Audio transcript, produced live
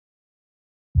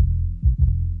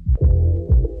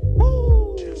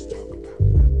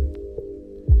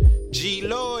D.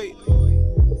 Lloyd,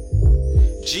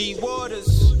 G.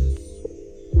 Waters,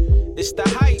 it's the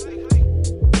hype,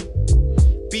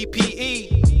 BPE,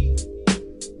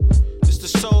 it's the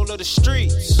soul of the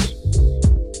streets.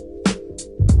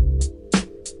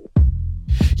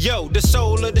 Yo, the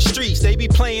soul of the streets, they be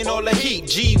playing all the heat.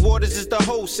 G. Waters is the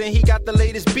host and he got the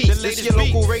latest beats. This your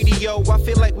local radio, I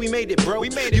feel like we made it, bro.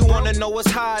 You wanna know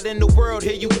what's hot in the world,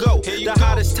 here you go. The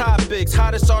hottest topics,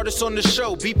 hottest artists on the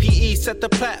show. BPE set the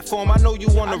platform, I know you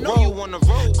wanna roll.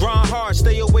 Grind hard,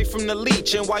 stay away from the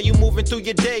leech. And while you moving through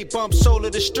your day, bump soul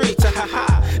of the streets.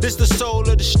 This the soul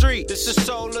of the street. This the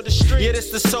soul of the street. Yeah, this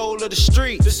the soul of the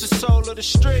street. This the soul of the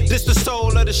street. This the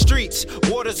soul of the streets.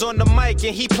 Waters on the mic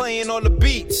and he playing all the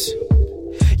beats.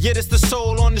 Yeah, this the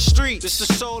soul on the street. This the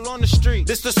soul on the street.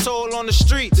 This the soul on the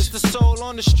street. This the soul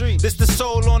on the street. This the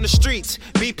soul on the streets.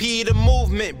 BP the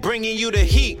movement, bringing you the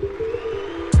heat.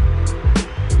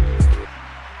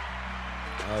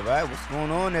 All right, what's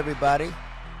going on, everybody?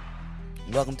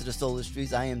 Welcome to the Soul of the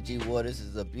Streets. I am G. Waters. This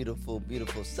is a beautiful,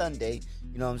 beautiful Sunday.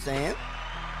 You know what I'm saying?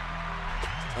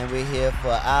 And we're here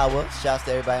for an hour. Shouts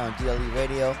to everybody on DLE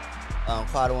Radio,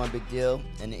 Quad One Big Deal,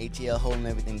 and the ATL holding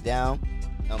everything down.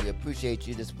 We appreciate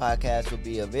you. This podcast will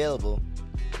be available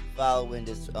following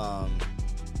this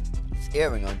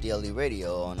airing on DLE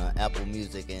Radio, on Apple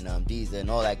Music and Deezer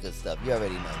and all that good stuff. You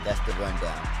already know. That's the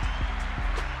rundown.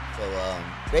 So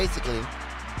basically,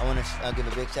 I want to give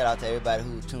a big shout out to everybody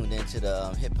who tuned into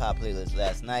the hip hop playlist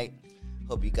last night.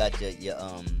 Hope you got your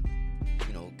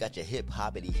got your hip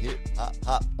hop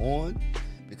on,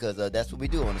 because that's what we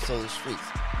do on the Soul of the Streets.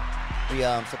 We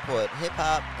support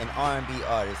hip-hop and R&B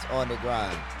artists on the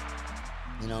grind.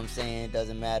 You know what I'm saying? It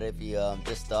doesn't matter if you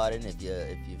just starting, if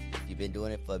you've been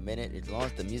doing it for a minute. As long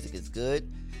as the music is good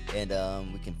and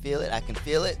we can feel it, I can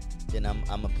feel it, then I'm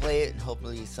going to play it. And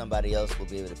hopefully somebody else will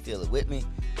be able to feel it with me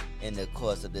in the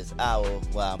course of this hour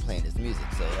while I'm playing this music.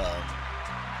 So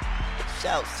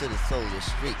shouts to the Soul of the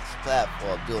Streets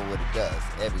platform doing what it does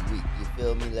every week. You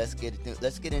feel me? Let's get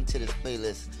into this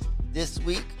playlist this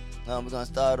week. We're going to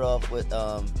start off with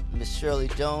Miss Shirley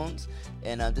Jones,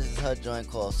 and this is her joint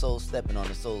called Soul Stepping on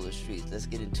the Soul of the Streets. Let's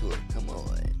get into it. Come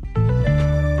on.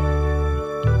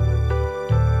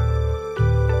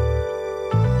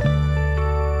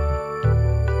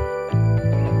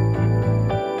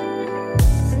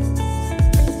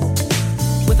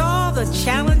 With all the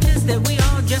challenges that we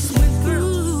all just went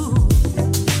through,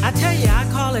 I tell you, I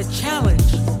call it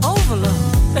challenge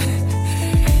overload.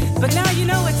 But now you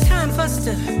know it's time for us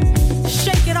to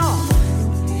shake it off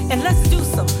and let's do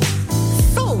some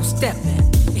soul stepping.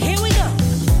 Here we go.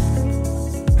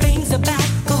 Things are back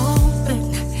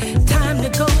open, time to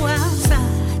go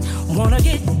outside. Wanna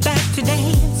get back to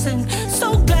dancing,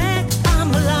 so glad I'm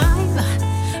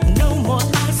alive. No more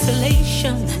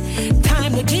isolation,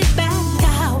 time to get back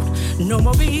out. No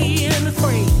more being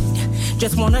afraid,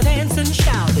 just wanna dance and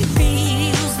shout. It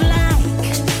feels like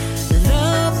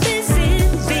love is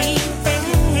in the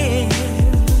air.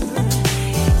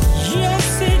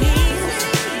 Yes, it is.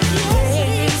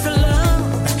 There's love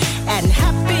and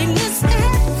happiness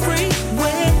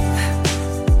everywhere.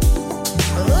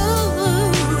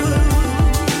 Oh,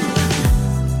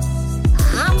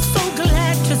 I'm so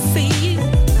glad to see you.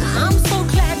 I'm so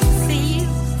glad to see you.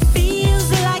 Feels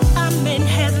like I'm in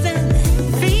heaven.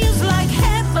 Feels like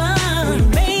heaven. We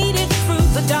made it through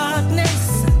the darkness.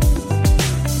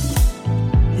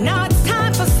 Now it's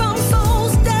time for some soul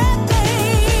stepping.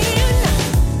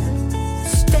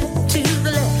 Step to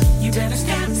the left, you better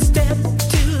step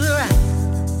to the right.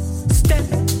 Step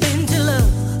into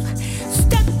love,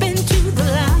 step into the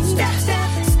light.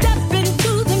 Step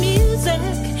into the music,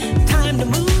 time to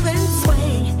move and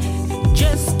sway.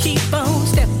 Just keep on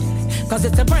stepping, cause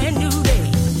it's a brand new day.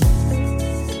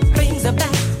 Things are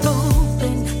back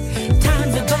open,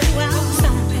 time to go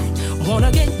outside.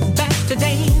 Wanna get back to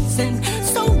dancing,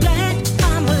 so glad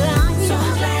I'm alive.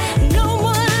 No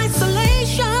more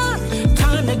isolation,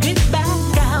 time to get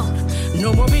back out.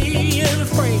 No more being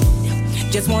afraid,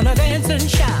 just wanna dance and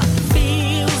shout.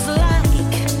 Feels like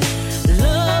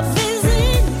love is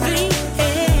in the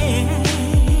air.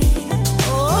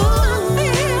 Oh,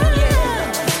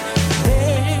 yeah.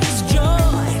 There's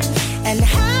joy and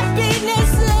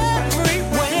happiness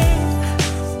everywhere.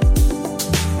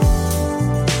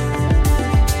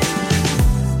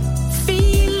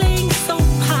 Feeling so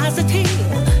positive,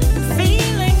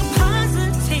 feeling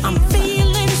positive. I'm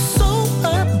feeling so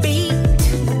upbeat.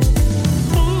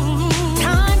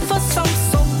 Time for some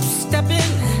soul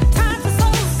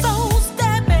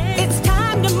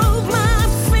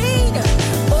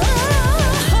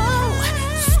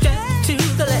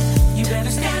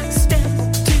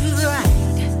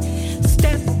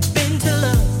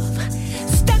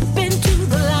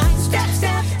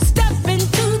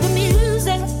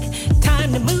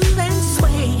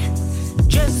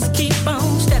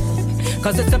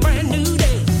 'cause it's a brand new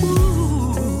day.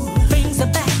 Ooh, things are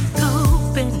back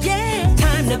open. Yeah,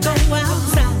 time to go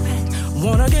outside.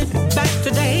 Wanna get back to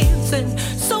dancing.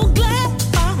 So glad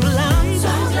I'm alive.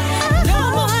 So glad. No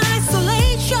more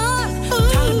isolation.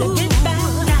 Ooh. Time to get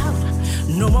back out.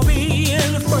 No more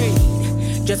being afraid.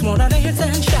 Just wanna dance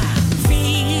and shout.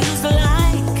 Feels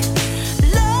like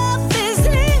love is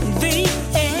in the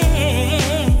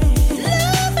air.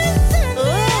 Love is in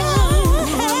the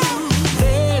air.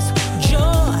 There's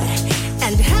joy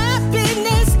and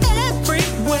happiness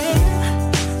everywhere.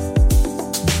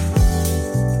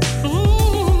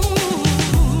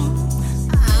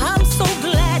 I'm so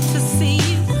glad to see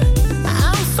you.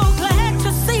 I'm so glad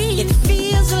to see you. It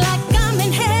feels like I'm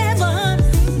in heaven.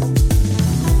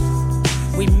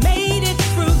 We made it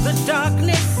through the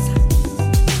darkness.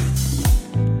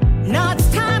 Now it's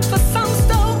time for some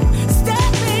stone.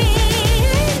 Step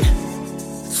in.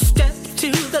 Step to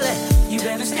the left. You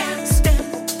better step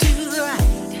to the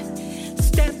right.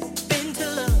 Step into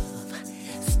love.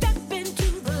 Step into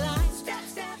the light.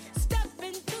 Step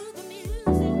into the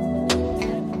music.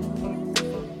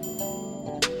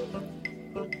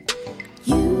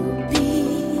 You be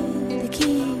the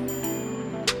king,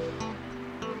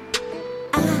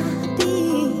 I be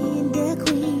the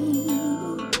queen.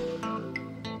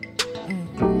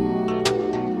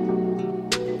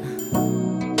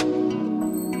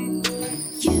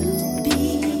 You be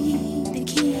the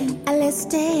king. Let's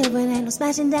stay up and ain't no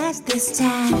smashing dash this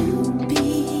time. You be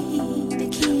the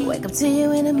king. Wake up to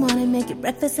you in the morning, make you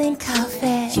breakfast and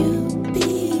coffee. You be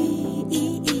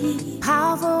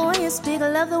powerful when you speak. I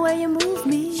love the way you move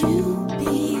me. You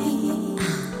be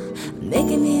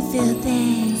making me feel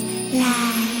things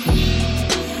like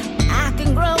I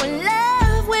can grow in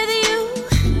love with you.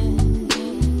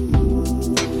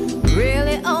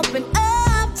 Really open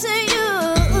up to you.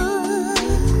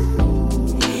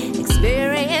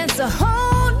 Experience a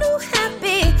whole new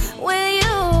happy with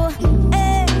you.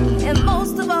 And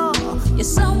most of all,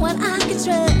 you're someone I can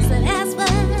trust, and that's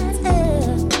what's up.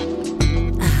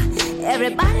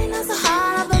 Everybody knows the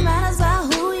heart of the matter is about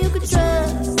who you can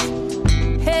trust.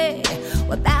 Hey,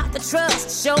 without the trust,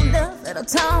 show love, it'll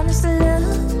tarnish the love.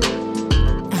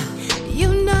 You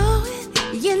know it,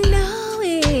 you know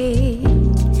it.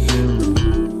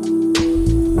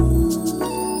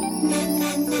 Na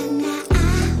na na na, I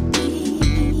be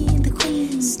the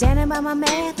queen. Standing by my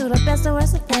man through the best and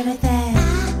worst of everything. I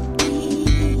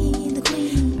be the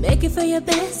queen. Make it for your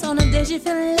best on the days you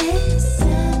feel less.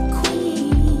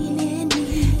 Queen in me.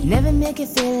 Never make it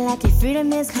feel like your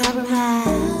freedom is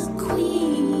compromised.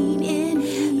 Queen in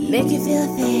me. Make you feel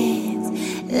things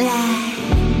like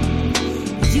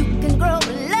you can grow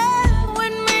in love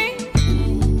with me.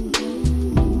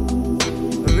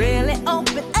 Really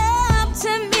open up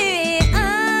to me.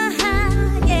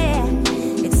 Yeah.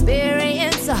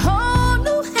 Experience a whole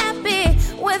new happy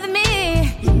with me.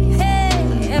 Hey,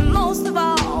 and most of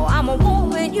all, I'm a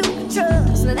woman you can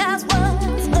trust, and that's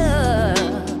what's up.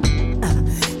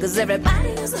 'Cause everybody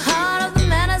knows the heart of the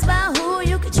matters about who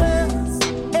you can trust.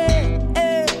 Hey,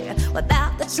 hey.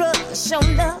 Without the trust, show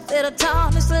love, it'll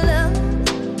tarnish the love.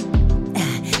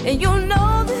 And you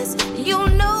know this, you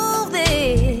know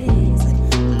this.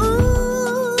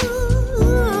 Ooh,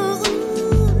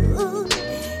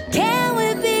 can we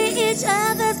be each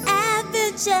other's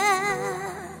adventure?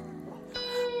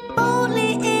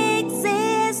 Boldly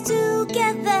exist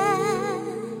together.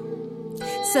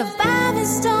 Surviving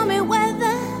stormy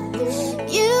weather,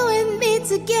 you and me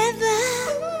together.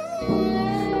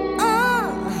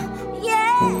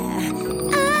 Yeah.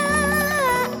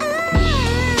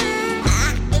 I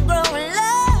can grow in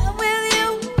love with you.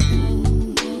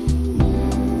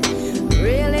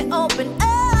 Really open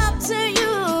up to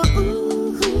you.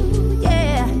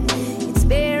 Yeah.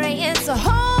 Experience a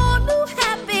whole new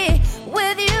happy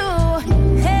with you.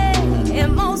 Hey,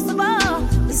 and most of all,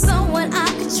 there's someone I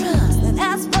can trust, and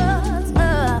that's what's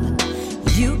up.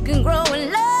 You can grow in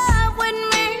love with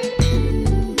me.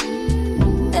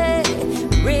 Hey,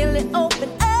 really open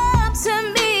up to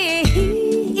me.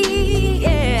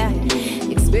 Yeah,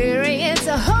 experience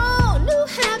a whole new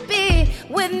happy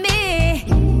with me.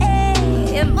 Hey,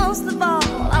 and most of all,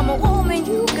 I'm a woman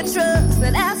you can trust,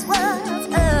 and that's what's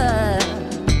up.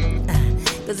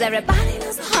 'Cause everybody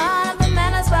knows the heart of the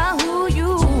matters about who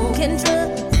you can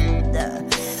trust.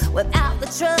 Without the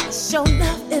trust, show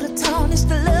love, it'll tarnish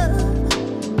the love.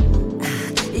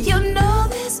 You know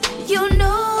this, you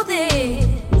know this.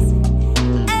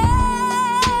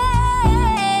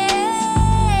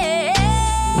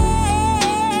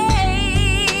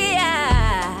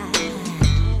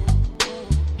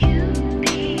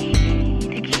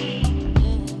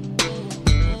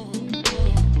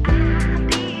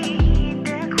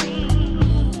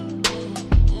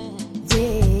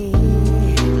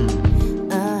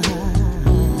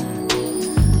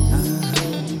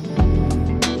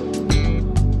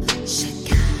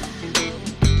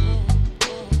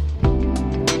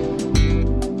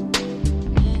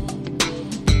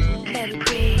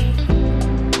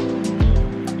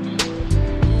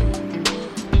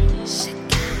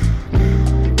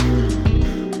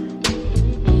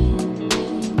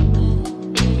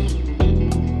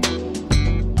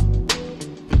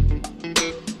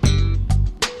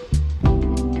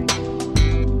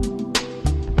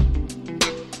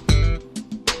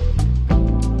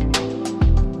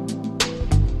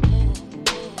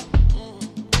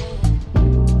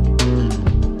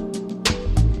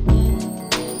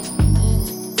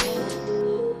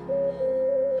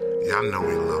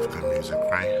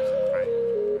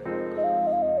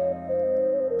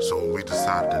 So what we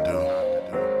decided to do,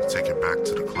 take it back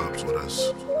to the clubs with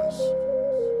us.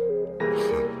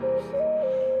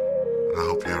 And I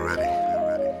hope you're ready.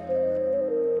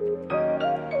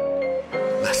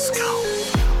 Let's go.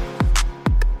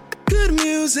 Good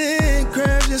music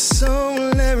grabs your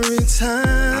soul every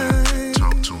time.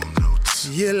 Talk to him, Notes.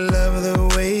 You love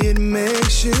the way it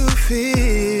makes you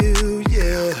feel,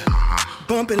 yeah.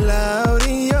 Bump it loud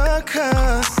in your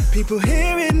car. People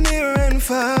hear it near and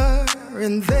far,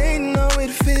 and they know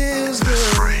it feels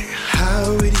good.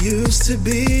 How it used to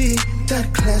be,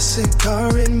 that classic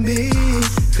R&B.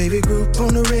 Favorite group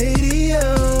on the radio,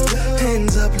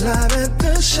 hands up live at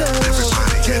the show.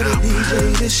 Tell the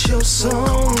DJ this your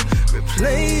song,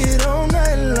 replay it all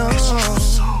night long.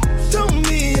 Don't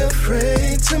be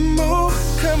afraid to move,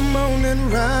 come on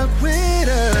and rock with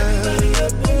us.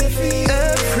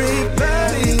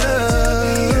 Everybody up,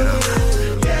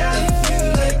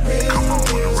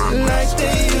 like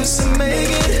they used to make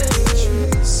it.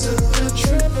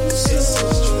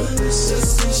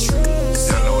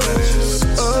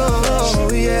 Oh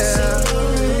yeah.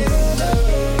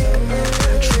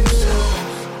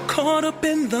 Caught up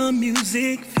in the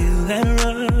music, feel that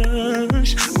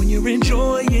rush when you're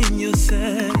enjoying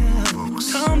yourself.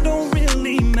 Time don't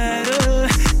really matter.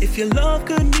 If you love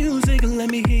good music, let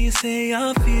me hear you say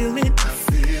I feel it.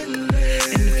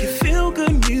 And if you feel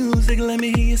good music, let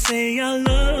me hear you say I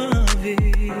love it.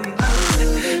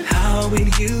 How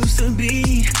it used to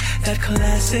be, that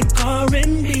classic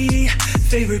R&B.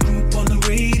 Favorite group on the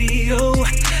radio,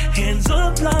 hands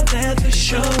up live at the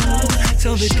show.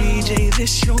 Tell the DJ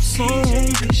this your song,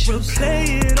 we'll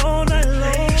play it all night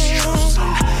long.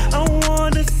 I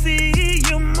wanna see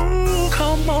you move,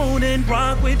 come on and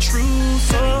rock with true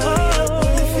soul.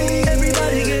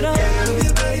 Everybody get up, move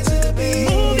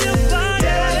your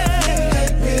body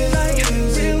like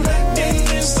real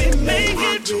niggas. We make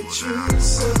it true,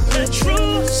 the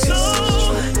true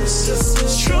soul,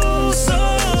 true soul.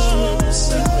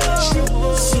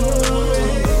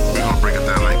 We're gonna break it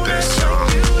down like this, y'all.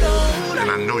 And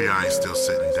I know y'all ain't still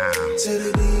sitting down. To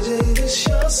the DJ, this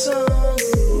your song.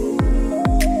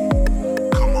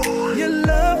 Come on. You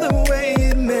love the way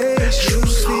it makes you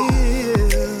feel.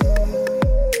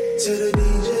 To the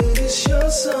DJ, this your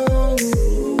song.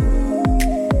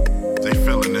 They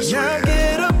feeling this Now right here.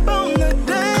 get up on the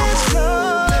dance floor.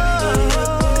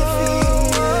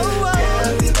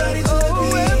 Everybody,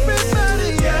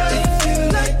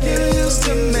 yeah. Like you used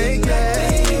to make it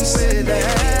with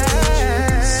that.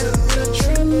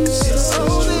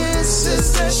 Oh, this is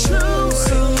the truth.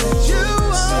 You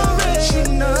already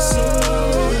know.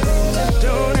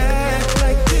 Don't act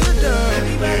like you don't.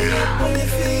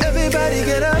 Everybody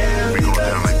get up. We go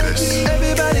down like this.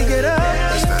 Everybody get up.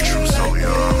 It's that true soul,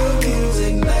 y'all.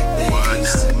 What?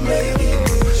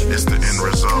 It's the end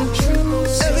result.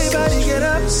 Everybody get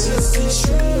up.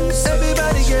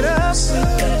 Everybody get up.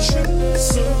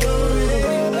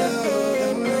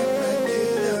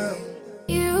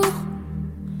 You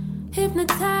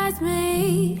hypnotize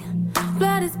me.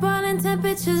 Blood is boiling,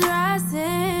 temperatures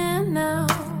rising now.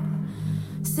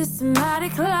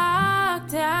 Systematic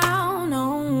lockdown.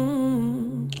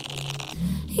 Oh.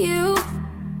 You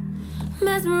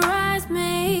mesmerize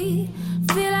me.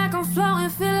 Feel like I'm floating,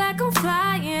 feel like I'm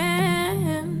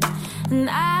flying. And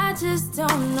I just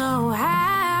don't know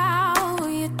how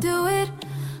you do it.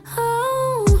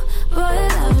 Oh, boy,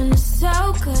 loving is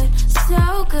so good,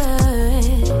 so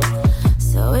good.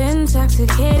 So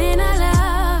intoxicating, I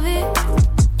love it.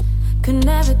 Could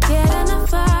never get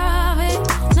enough of it.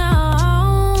 No,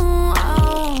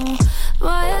 oh,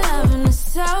 boy, loving is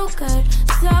so good,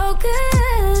 so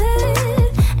good.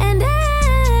 And I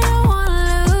don't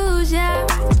wanna lose ya.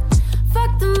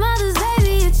 Fuck the mothers,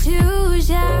 baby, you choose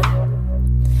ya.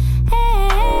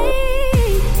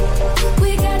 Hey, we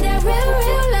got that real,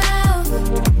 real love.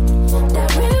 That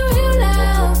real, real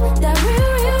love. That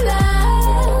real, real love.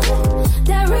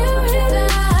 That real, real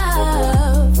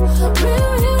love. Real,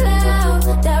 real love.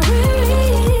 That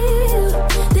real.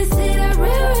 This is that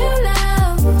real, real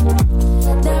love.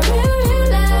 That real, real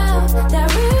love. That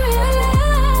real, real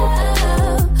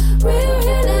love. Real,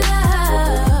 real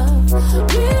love.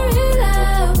 Real, real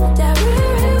love. That real.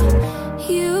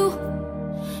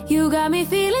 You got me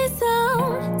feeling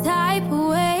some type of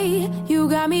way. You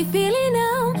got me feeling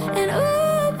numb. And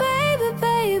ooh, baby,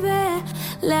 baby,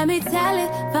 let me tell it.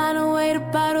 Find a way to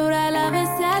bottle that love and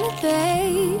sell it,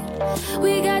 babe.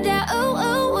 We got that ooh,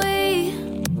 ooh, way.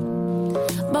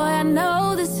 Boy, I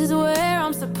know this is where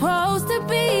I'm supposed to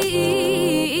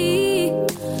be.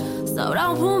 So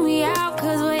don't pull me out,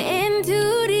 cause we're in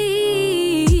too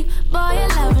deep. Boy, your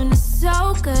loving is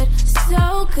so good,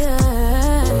 so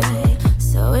good.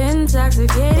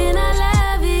 intoxicating, I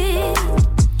love it.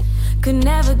 Could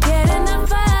never get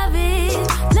enough of it.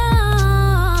 No,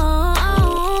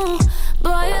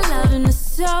 boy, your loving is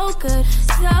so good,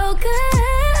 so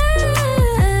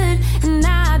good. And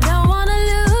I don't wanna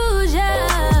lose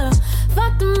ya.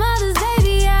 Fuck the mothers,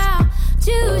 baby, I'll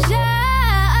choose ya.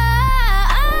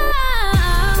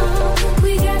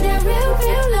 We got that real,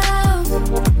 real love.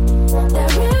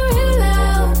 That real, real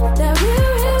love. That real,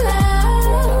 real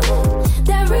love.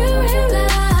 That real, real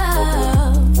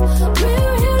love.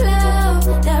 Real, real love.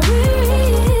 That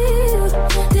real.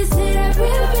 This is that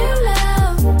real, real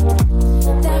love.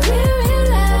 That real, real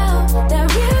love. That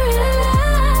real, real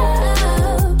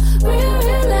love. Real,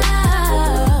 real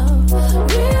love.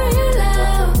 Real, real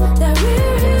love. That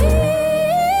real.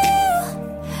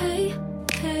 Hey,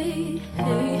 hey,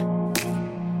 hey.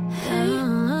 Hey,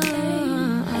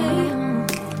 hey,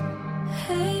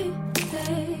 hey,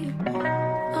 hey.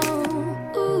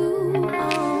 Oh, ooh,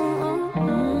 oh,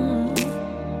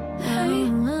 hey,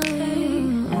 hey,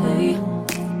 hey,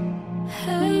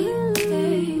 hey,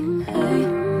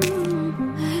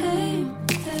 hey,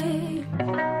 hey.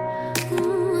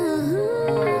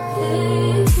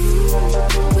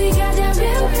 We got that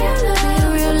real, real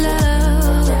love, real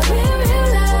love, that real, real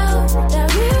love, that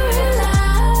real, real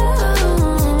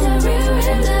love, that real,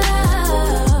 real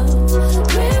love,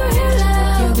 real, real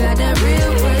love. You got that real,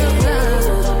 real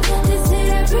love. This is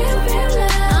that real, real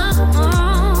love,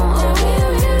 that real,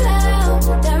 real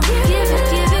love, that real, give it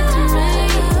to me,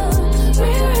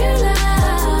 real, real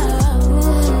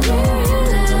love, real, real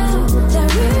love, that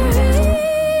real.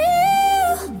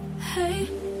 Hey,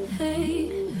 hey,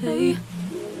 hey.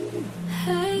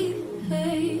 Hey,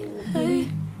 hey, hey.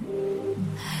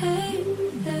 Hey,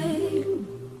 hey.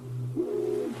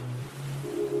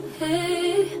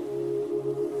 Hey.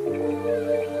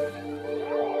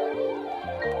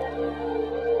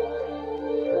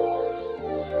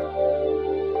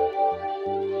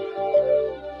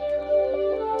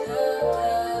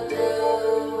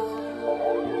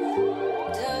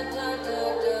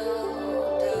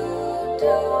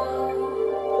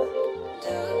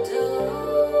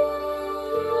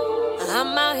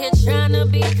 I'm out here trying to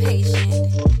be patient,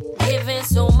 giving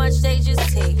so much they just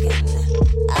taking.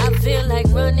 I feel like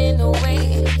running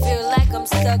away, feel like I'm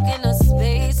stuck in a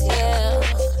space, yeah.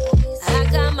 I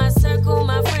got my circle,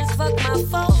 my friends, fuck my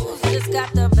foes. Just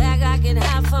got the bag, I get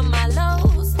high from my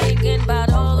lows. Thinking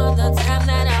about all of the time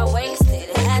that I wasted.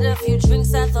 Had a few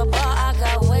drinks at the bar, I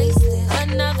got wasted.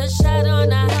 Another shot on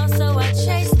the house, so I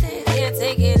chased it. Can't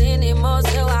take it anymore,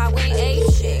 so we ate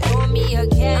shit. Call me a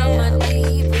cat, I'm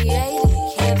inebriated.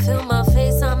 Can't feel my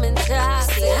face, I'm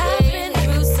intoxicated. I've been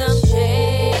through some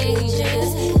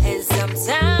changes, and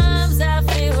sometimes I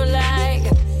feel like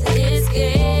this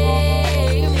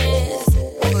game is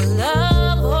full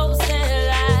of hopes and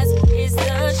lies. It's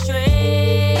the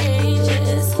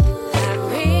strangest. I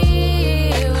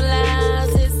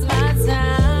realize it's my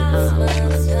time.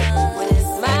 When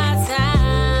it's my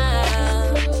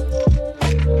time,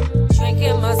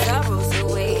 drinking my sorrows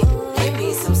away. Give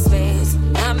me some space.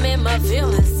 I'm in my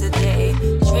feelings today.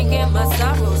 Drinking my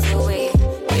sorrows away.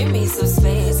 Give me some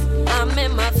space. I'm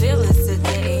in my feelings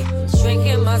today.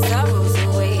 Drinking my sorrows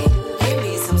away. Give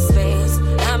me some space.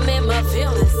 I'm in my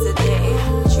feelings today.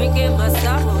 Drinking my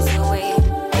sorrows away.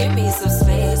 Give me some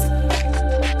space.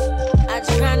 I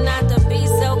try not to be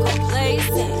so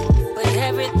complacent, but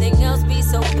everything else be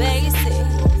so basic.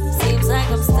 Seems like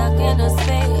I'm stuck in a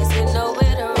space with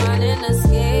nowhere to run and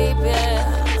escape,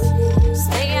 yeah.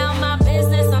 Stay out my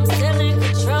business, I'm still in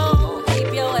control.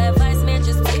 Keep your advice, man,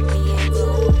 just take me and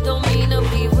go. Don't mean to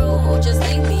be rude, just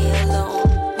leave me alone.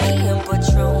 Me and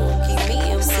Patron, keep me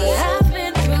in. See, I've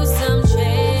been through some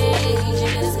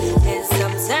changes, and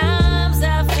sometimes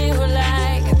I feel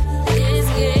like this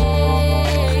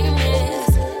game is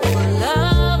full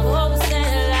of hopes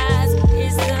and lies.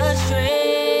 It's the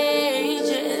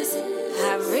strangest. I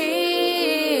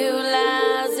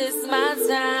realize it's my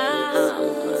time.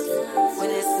 When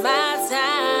it's my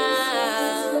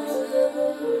time,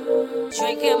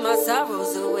 drinking my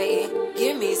sorrows away.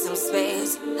 Give me some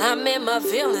space. I'm in my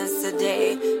feelings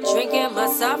today. Drinking my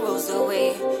sorrows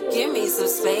away. Give me some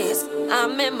space.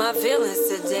 I'm in my feelings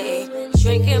today.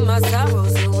 Drinking my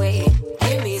sorrows away.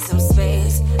 Give me some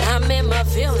space. I'm in my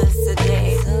feelings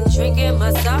today. Drinking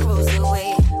my sorrows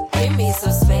away. Give me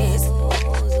some space.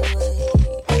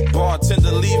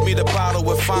 Bartender, leave me the bottle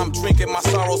if I'm drinking my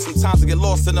sorrow. Sometimes I get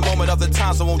lost in the moment, other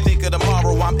times I won't think of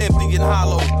tomorrow. I'm empty and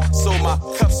hollow, so my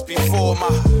cups be full, my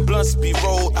blunts be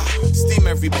rolled. I steam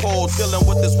every pole, dealing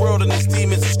with this world and its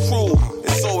demons is cruel.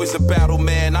 It's so always a battle,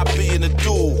 man. I be in a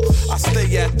duel. I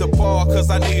stay at the bar cause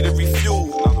I need a refuel.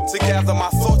 To gather my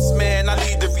thoughts, man, I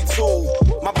need to retool.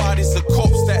 My body's a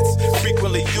corpse that's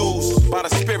frequently used by the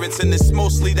spirits, and it's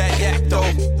mostly that yak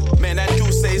though. Man, that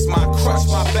Deuce is my crutch,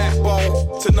 my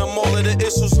backbone. To numb all of the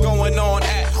issues going on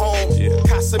at home.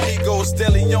 Casamigos,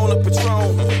 Deli on a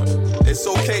Patron. It's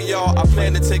okay, y'all, I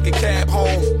plan to take a cab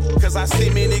home. Cause I see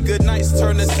many good nights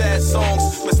turn to sad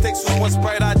songs. Mistakes was once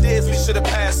bright ideas we should have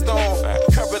passed on.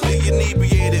 Currently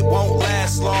inebriated, won't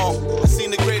last long. I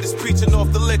seen the greatest preaching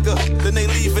off the liquor, then they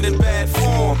leave it in bad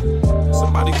form.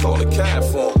 Somebody call a cab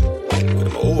for him. Get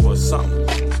him over or something.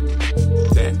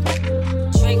 Damn.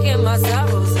 Drinking my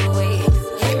sorrows away.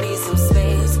 Give me some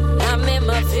space. I'm in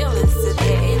my feelings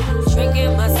today.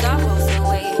 Drinking my sorrows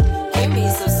away. Give me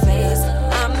some space.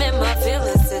 I'm in my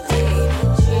feelings today.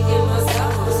 Drinking my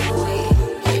sorrows away.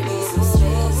 Give me some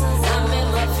space. I'm in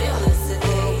my feelings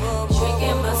today.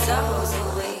 Drinking my sorrows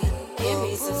away. Give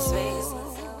me some space.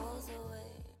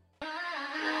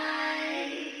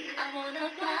 I wanna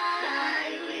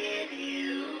fly with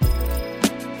you.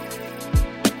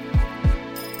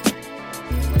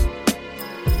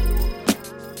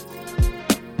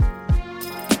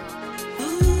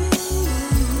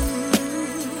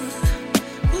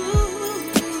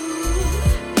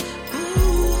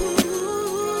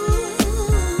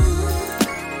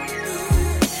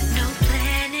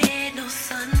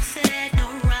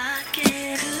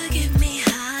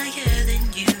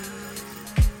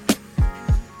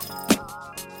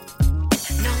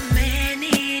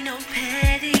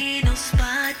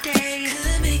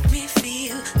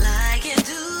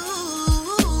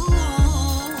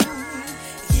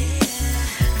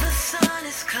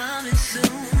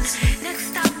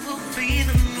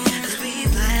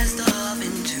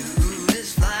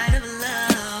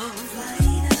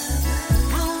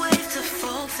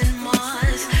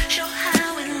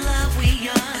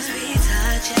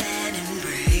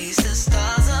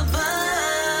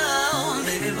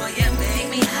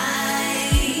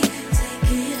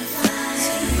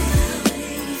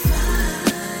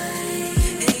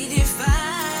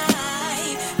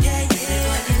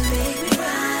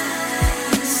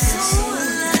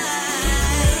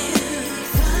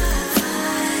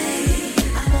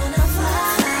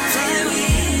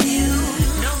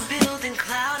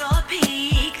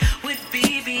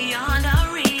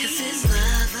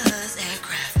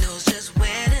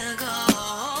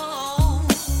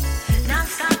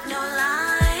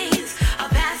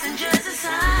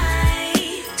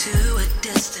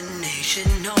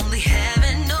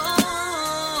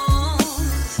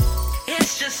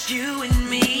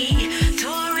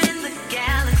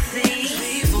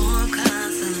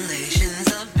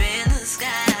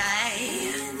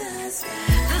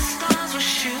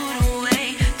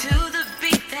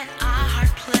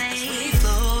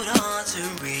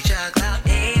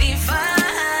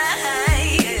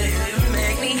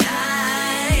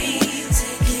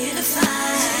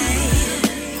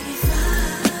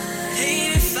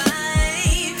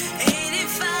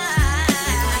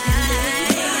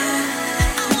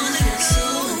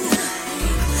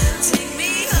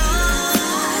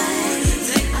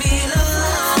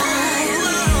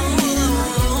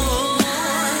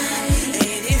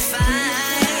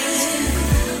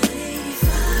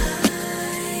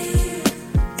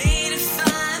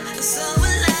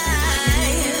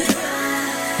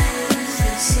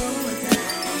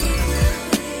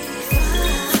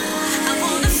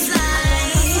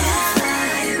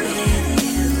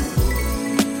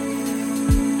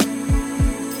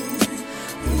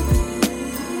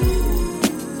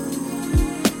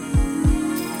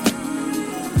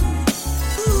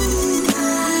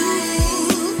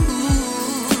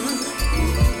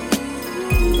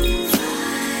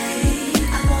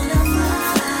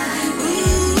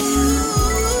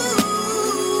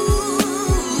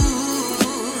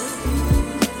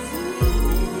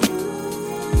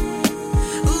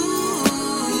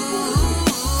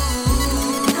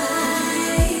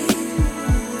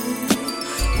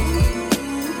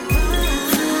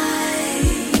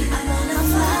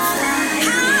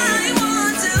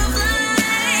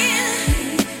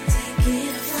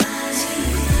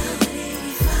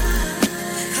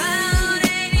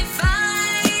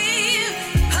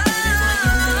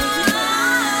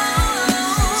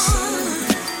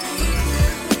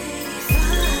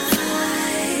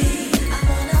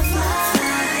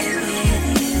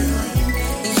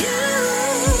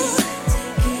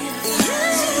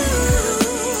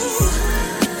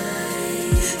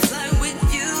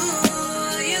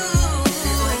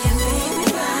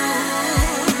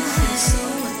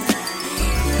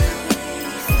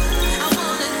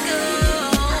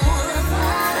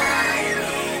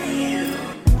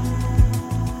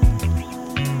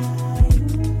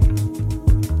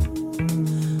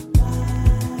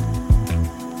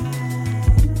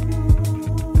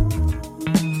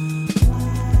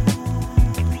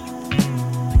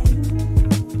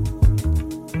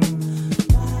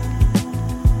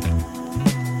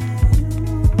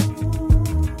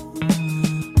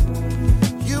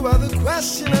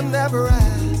 question I never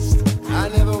asked, I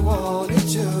never wanted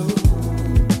to.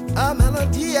 A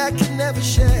melody I can never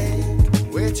shake,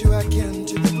 way too akin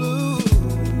to the blue.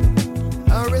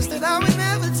 A risk that I would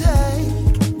never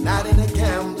take, not in a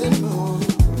gambling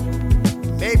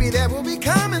mood. Maybe there will be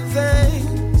common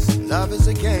things. Love is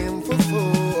a game for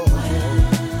fools.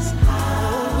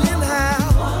 When, how?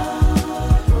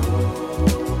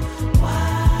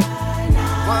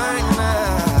 Why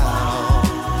now?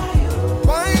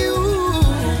 Why you?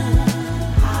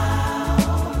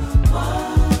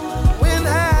 When,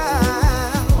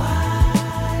 how?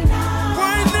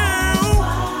 Why now?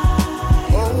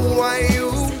 Oh, why you?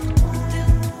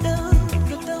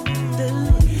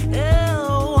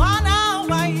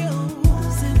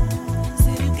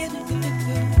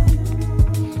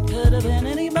 Could have been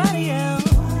anybody else,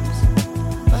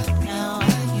 but now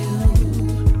why you?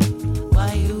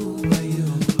 Why you? Why you?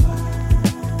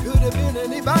 Could have been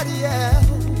anybody else.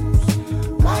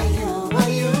 Why you? Why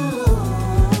you?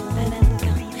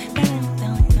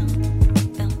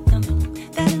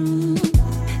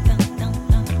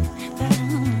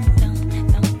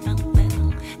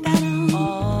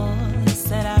 Oh,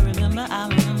 said I remember, I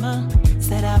remember.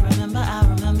 Said I remember, I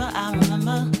remember, I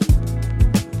remember.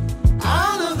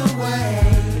 All of the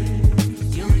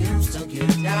ways you used to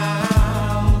get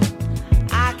down.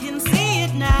 I can see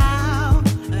it now.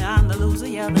 I'm the loser,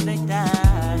 you're the victim.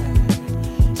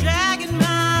 Dragging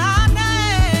my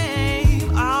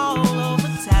name all over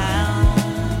town.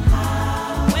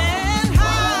 When,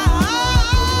 how?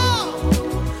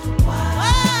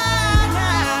 Why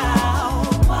now?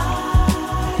 Why?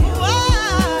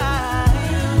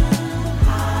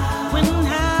 When,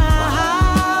 how?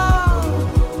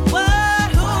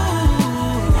 What, who?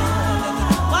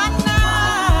 Why now?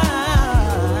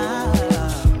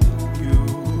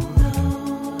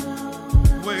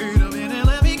 Wait a minute,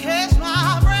 let me catch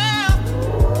my breath.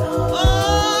 Oh,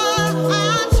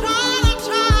 I'm trying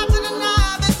to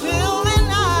deny this feeling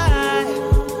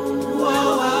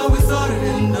Whoa, how we thought it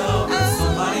enough with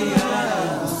somebody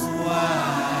else. Why?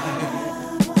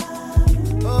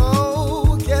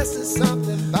 Oh, guess it's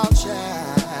something about you.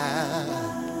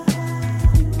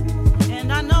 And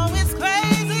I know it's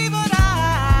crazy, but I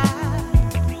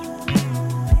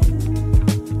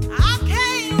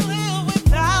can't live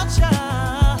without you.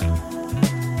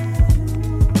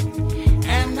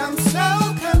 And I'm so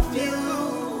confused.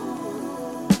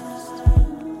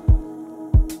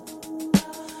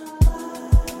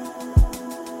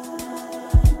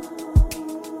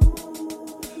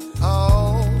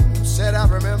 Oh, said I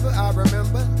remember, I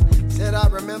remember. Said I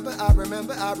remember, I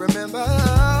remember, I remember.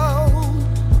 Oh,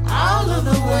 all of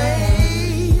the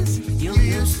ways you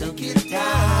used to get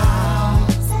down.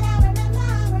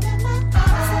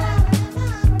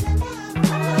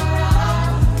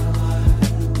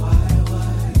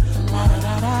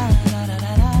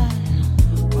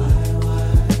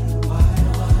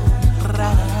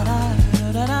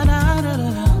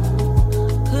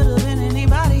 Could have been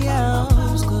anybody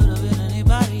else. Could have been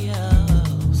anybody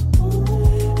else.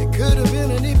 It could have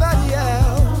been anybody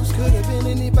else. Could have been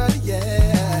anybody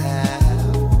else.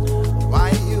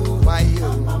 Why you? Why you?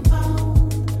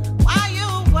 Why you?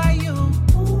 Why you?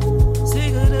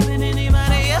 Say could have been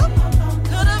anybody else.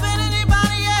 Could have been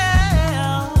anybody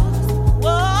else.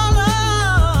 Whoa,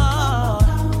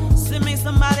 Lord. Send me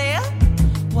somebody else.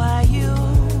 Why you?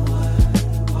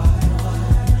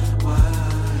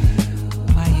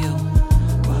 Why you?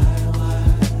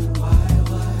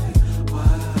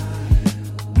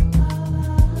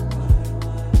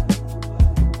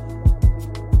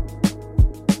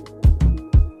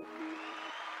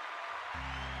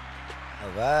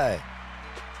 All right.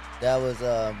 That was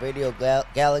Radio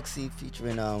Galaxy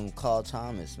featuring Carl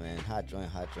Thomas, man. Hot joint,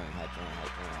 hot joint, hot joint,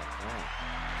 hot joint, hot joint.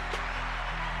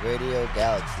 Radio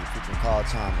Galaxy featuring Carl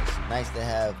Thomas. Nice to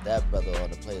have that brother on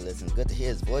the playlist, and good to hear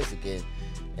his voice again,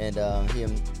 and hear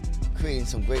him creating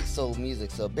some great soul music.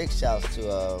 So big shouts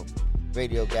to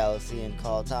Radio Galaxy and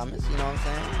Carl Thomas. You know what I'm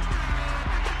saying?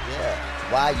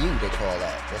 Yeah. YU they call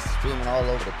that. That's streaming all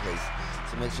over the place.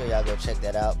 So make sure y'all go check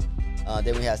that out.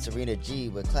 Then we have Serena G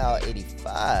with Cloud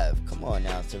 85. Come on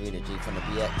now, Serena G from the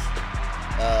BX.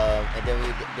 And then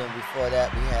before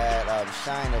that we had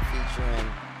Shiner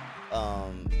featuring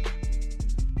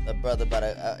a brother by the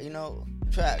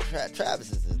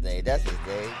Travis is his name. That's his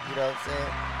name. You know what I'm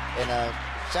saying? And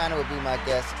Shiner will be my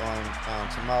guest on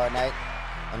tomorrow night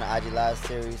on the IG Live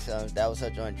series. That was her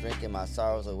joint, Drinking My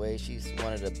Sorrows Away. She's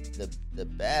one of the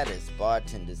baddest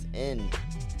bartenders in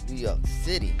New York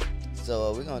City.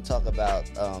 So we're gonna talk about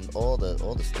all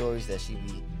the stories that she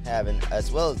be having,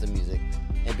 as well as the music,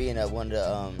 and being one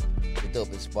of the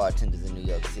dopest bartenders in New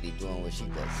York City doing what she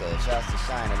does. So shouts to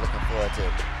Shiner. Looking forward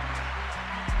to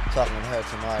talking with her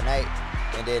tomorrow night.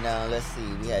 And then let's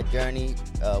see, we had Journey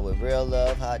with Real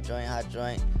Love, Hot Joint.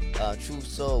 True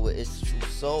Soul with It's True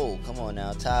Soul. Come on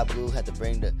now. Ty Blue had to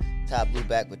bring the Ty Blue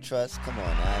back with Trust. Come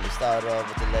on now. And we started off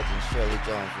with the legend Shirley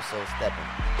Jones with Soul Steppin'.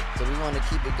 So we want to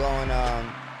keep it going.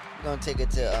 We're gonna take it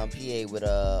to PA with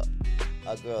our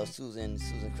girl Susan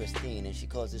Christine, and she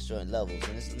calls this joint Levels.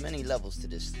 And there's many levels to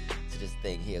this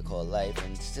thing here called life,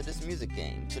 and to this music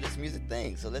game, to this music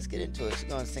thing. So let's get into it. She's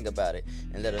gonna sing about it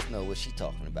and let us know what she's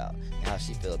talking about and how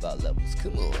she feel about levels.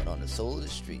 Come on the Soul of the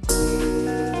Street.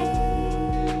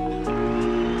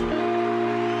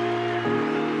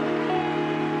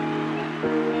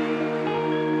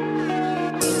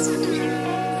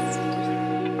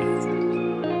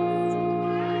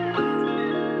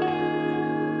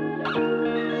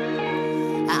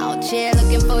 Here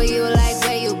looking for you like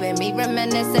where you been. Me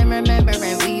reminiscing,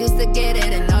 remembering we used to get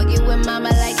it and argue with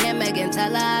mama like him again.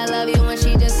 Tell her I love you when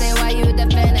she just say why you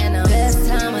defending them. Best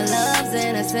time of love's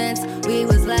innocence. We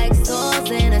was like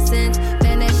souls in a sense.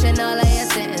 Finishing all of your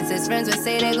sentences. Friends would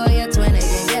say they go your twin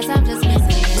again. Guess I'm just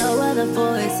missing it. Lower the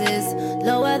voices,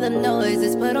 lower the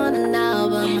noises. Put on an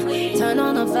album, turn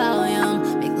on the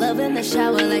volume. Make love in the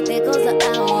shower like there goes the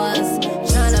hours.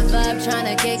 Tryna vibe,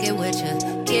 tryna kick it with ya.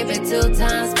 Keep it 2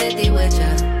 times 50 with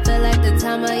ya. Feel like the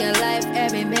time of your life,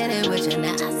 every minute with ya.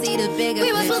 Now I see the bigger picture.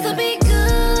 We were supposed to be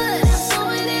good. On so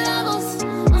many levels.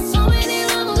 On so many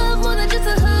levels. Love more than just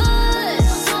a hood.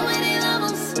 On so many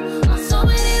levels. On so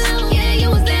many levels. Yeah, you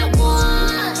was that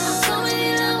one. On so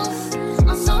many levels.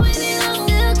 On so many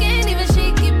levels. Still can't even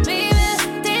shake it,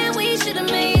 baby. Damn, we should've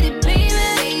made it,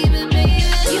 baby. Baby.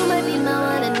 You might be my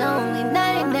one and only.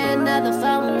 Night ain't there another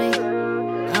follow me.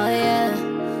 Oh yeah.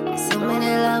 So many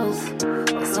levels,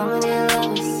 so many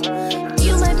levels.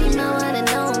 You might be my one and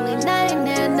only. Night ain't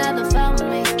there another follow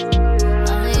me.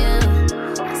 Oh yeah,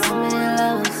 so many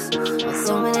levels,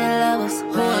 so many levels.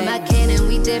 Who am I kidding?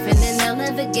 We different and I'll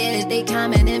never get it. They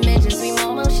comment and mentions, we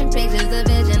more motion pictures. The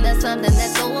vision, that's something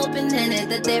that's so open-ended.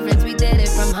 The difference, we did it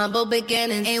from humble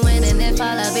beginnings. Ain't winning if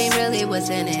all love ain't really what's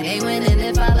in it. Ain't winning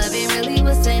if all love ain't really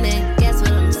what's in it. Guess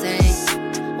what I'm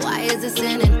saying? Why is it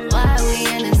sinning? Why are we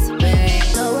in this?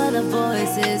 Lower the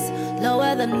voices,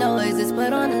 lower the noises.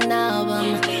 Put on an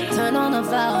album, turn on the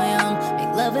volume.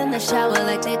 Make love in the shower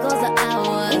like there goes the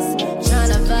hours.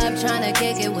 Tryna vibe, tryna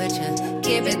kick it with ya.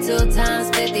 Keep it 2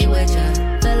 times 50 with ya.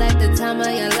 Feel like the time of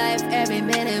your life, every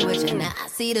minute with ya. Now I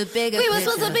see the bigger picture. We were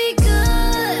supposed to be good.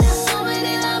 On so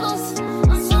many levels.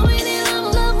 On so many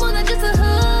levels. Love more than just a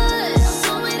hood. On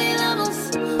so many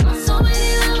levels. On so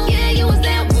many levels. Yeah, you was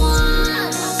that one.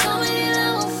 On so many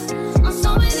levels. On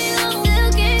so many levels.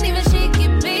 Still can't even shake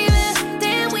it, baby.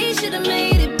 Damn, we should've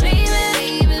made it, baby.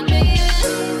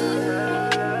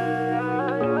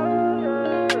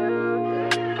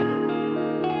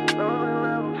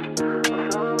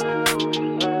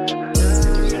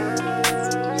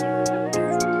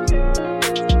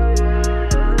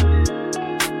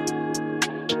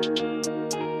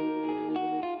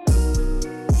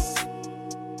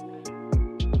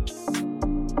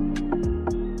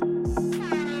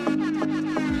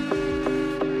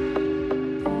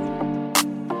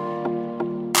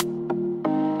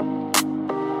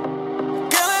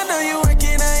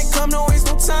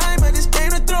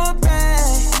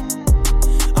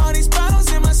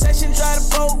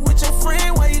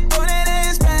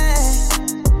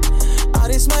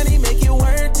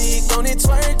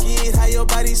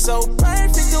 So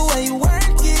perfect the way you work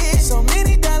it. So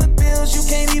many dollar bills, you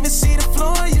can't even see the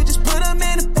floor. You just put them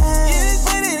in the bag. You just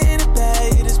put it in the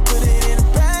bag. You just put it in the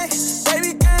bag.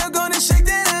 Baby girl, gonna shake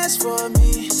that ass for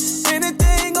me.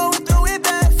 Anything, go throw it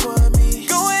back for me.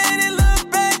 Go ahead and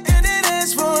look back and then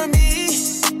ask for me.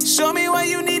 Show me why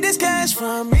you need this cash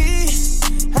from me.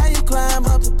 How you climb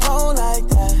up the pole like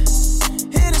that?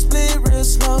 Hit a split real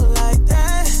slow like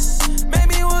that. Make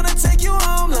me wanna take you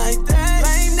home like that.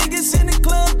 Lame niggas in the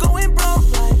club going broke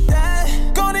like that.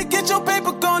 Gonna get your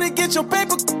paper, gonna get your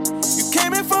paper. You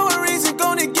came in for a reason,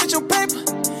 gonna get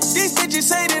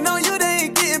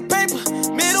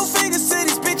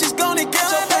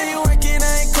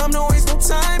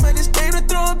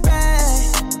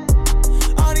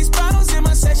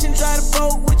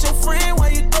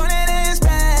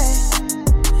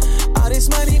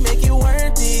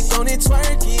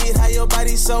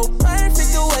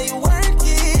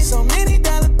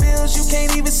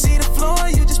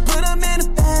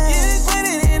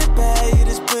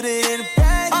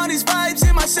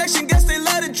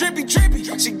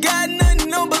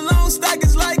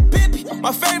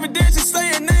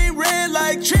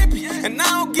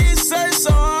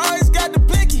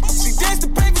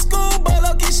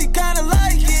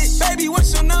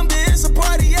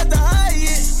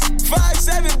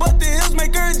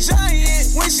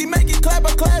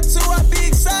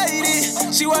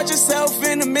you watch yourself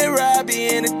in the mirror, I be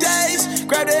in a daze.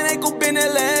 Grab that ankle, bend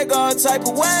that leg, all type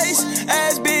of ways.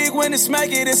 Ass big when it smack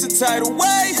it, it's a tidal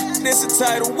wave. It's a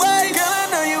tidal wave. Girl, I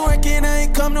know you working, I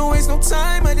ain't come to waste no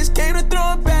time. I just came to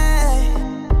throw it back.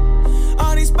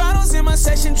 All these bottles in my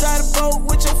section, try to vote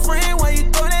with your friend while you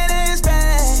throw that ass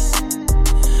back.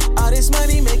 All this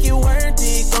money make it worth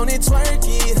it, don't it twerk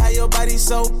it. How your body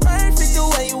so perfect, the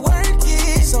way you work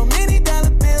it. So many dollar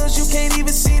bills, you can't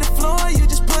even see the floor, you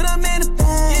just put them in the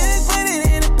bag. You just put it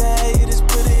in the bag, you just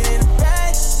put it in the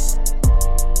bag.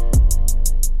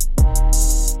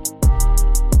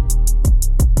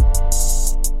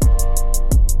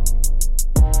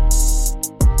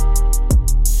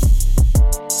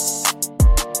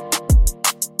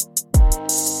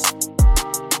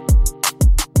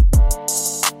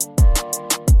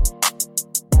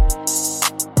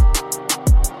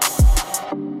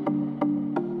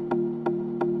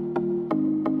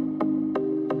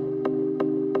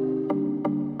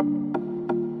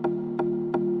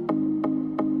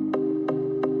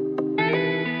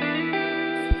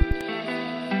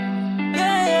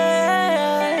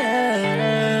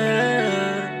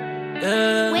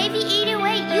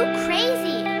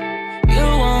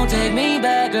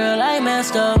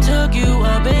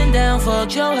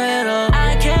 Fucked your head up.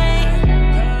 I can't,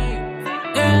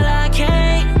 girl, I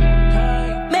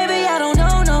can't. Maybe I don't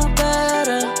know no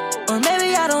better, or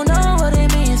maybe I don't know what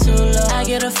it means to love. I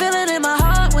get a feeling in my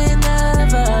heart when I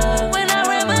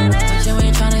reminisce. But you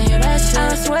ain't tryna hear that shit.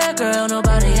 I swear, girl,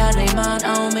 nobody had their mind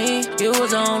on me. You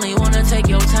was the only one to take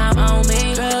your time on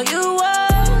me. Girl, you was.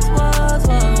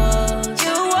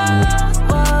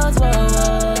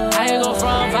 I go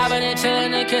from vibing and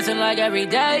chilling and kissing like every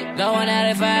day. Going at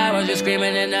it for hours, just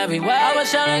screaming in every way. I was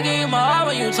trying to give you my heart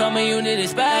when you told me you needed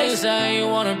space. You saying you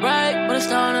want a break, but it's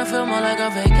starting to feel more like a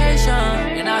vacation.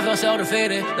 And I feel so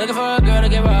defeated, looking for a girl to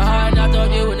give her a heart, and I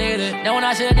thought you would need it. Knowing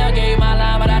I should've never gave you my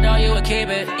line, but I thought you would keep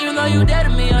it. Even though you dead to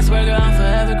me, I swear, girl, I'm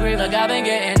forever grieved. Like I've been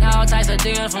getting all types of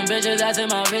DMs from bitches that's in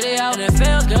my video. And it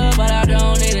feels good, but I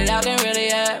don't need it. I can really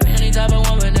have any type of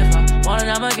woman if I want it,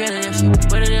 I'ma get it. If she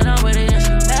with it, then I'm with it. If she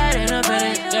bad in a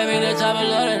minute, gave me the type of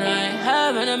love that I ain't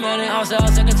having a minute. I'm so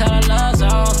sick and tired of love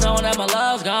songs, knowing that my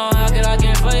love's gone. How could I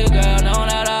get for you, girl, knowing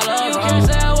that I love you? You can't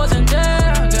say I wasn't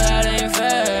there, girl, that ain't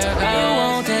fair, girl. You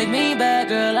won't take me back,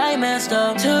 girl, I messed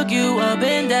up. Took you up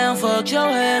and down, fucked your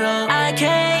head up. I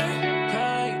can't,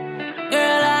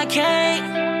 girl, I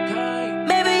can't.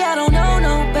 Maybe I don't know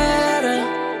no better,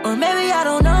 or maybe I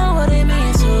don't know what it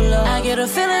means to love. I get a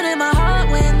feeling in my heart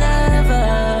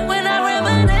whenever, when I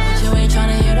reminisce. You ain't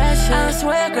tryna hear that shit. I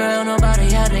swear, girl,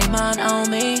 nobody had their mind on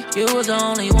me. You was the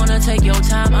only one to take your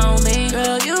time on me.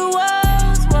 Girl, you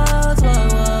was.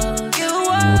 You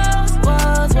was.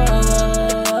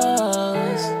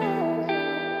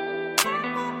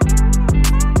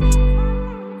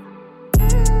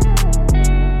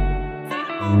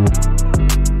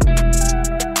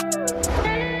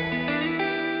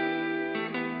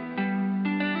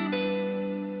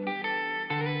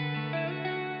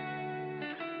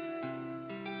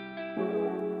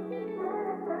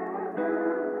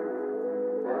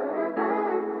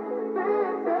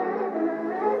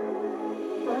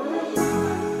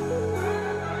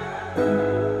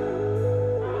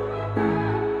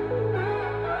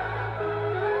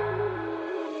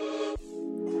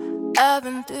 I've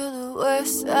been through the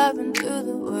worst, I've been through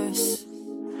the worst.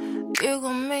 You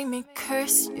gon' make me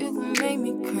curse, you gon' make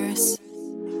me curse.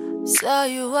 Saw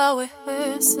you out with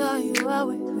her, saw you out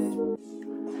with her.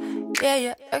 Yeah,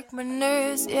 you irk my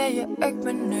nerves, yeah, you irk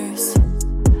my nerves.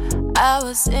 I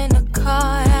was in the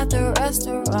car at the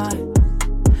restaurant.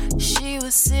 She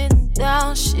was sitting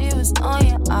down, she was on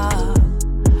your arm.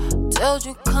 Told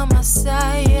you come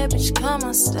outside, yeah, bitch, come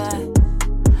outside.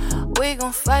 We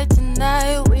gon' fight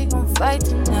tonight, we gon' fight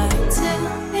tonight. Tell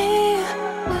me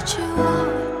what you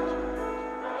want.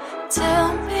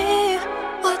 Tell me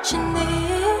what you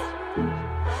need.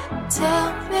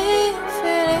 Tell me if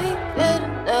it ain't good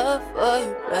enough for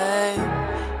you, babe.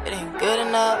 It ain't good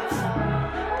enough.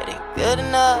 It ain't good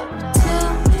enough.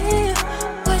 Tell me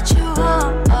what you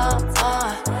want.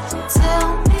 Tell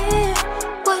me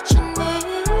what you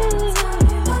need.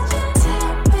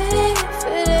 Tell me if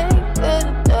it ain't good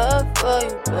enough for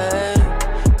you, babe.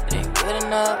 It ain't good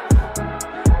enough.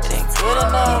 It ain't good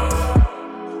enough.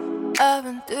 I've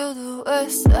been through the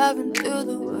worst. I've been through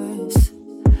the worst.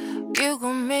 You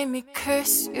gon' make me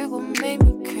curse. You gon' make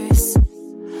me curse.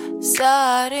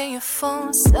 Saw it in your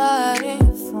phone. Saw it in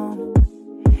your phone.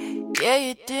 Yeah,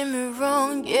 you did me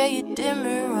wrong. Yeah, you did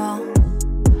me wrong.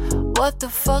 What the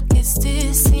fuck is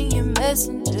this in your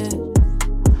messenger?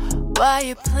 Why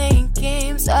you playing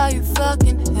games? Are you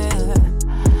fucking her?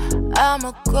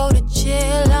 I'ma go to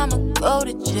jail, I'ma go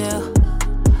to jail.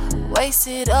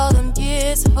 Wasted all them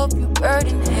years, hope you burn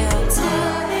in hell.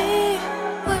 Tell me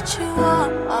what you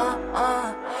want,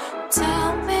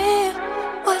 tell me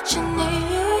what you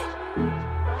need.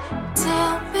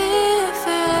 Tell me if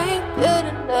it ain't good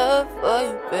enough for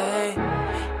you, babe.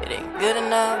 It ain't good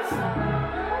enough,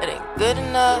 it ain't good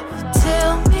enough.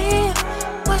 Tell me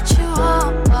what you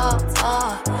want,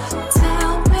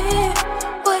 tell me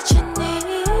what you need.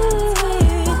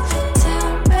 Tell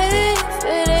me if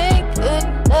it ain't good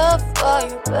enough for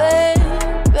you,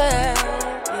 baby.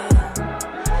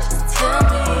 Just tell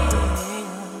me.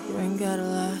 You ain't gotta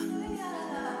lie.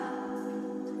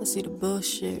 I see the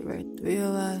bullshit right through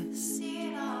your eyes.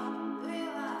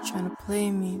 Trying to play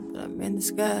me, but I'm in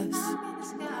disguise.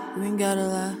 You ain't gotta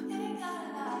lie.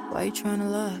 Why you trying to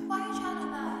lie?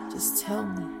 Just tell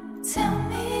me. Tell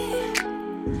me,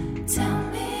 tell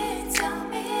me, tell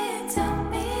me, tell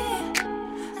me.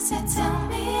 I said tell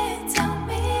me, tell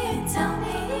me, tell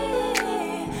me,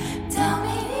 tell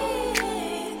me,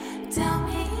 tell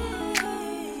me.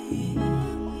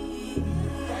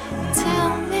 Tell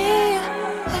me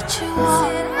what you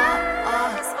want.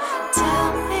 Tell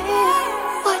me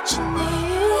what you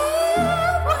need.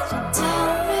 Tell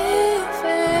me if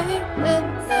it ain't good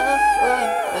enough for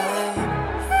you, babe.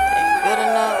 It ain't good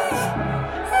enough.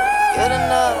 Good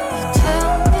enough.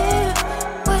 Tell me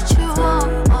what you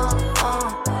want.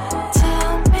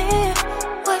 Tell me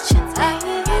what you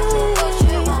need.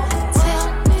 Tell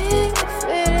me if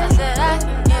it ain't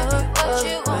good enough for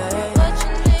you,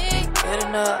 babe. Good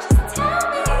enough.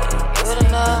 Good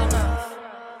enough.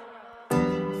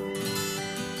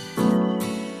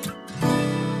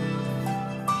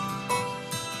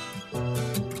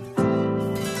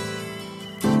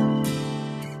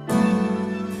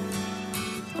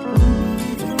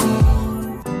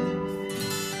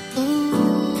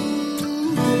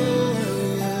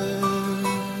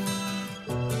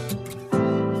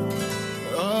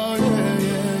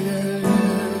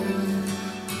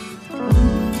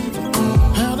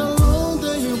 Had a long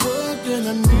day at work and I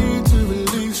need to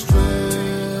release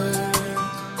stress.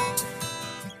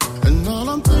 And all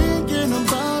I'm thinking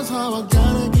about is how I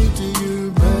gotta get to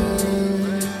you,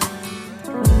 babe.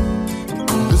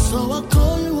 And so I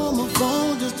call you on my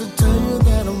phone just to tell you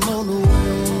that I'm on the way.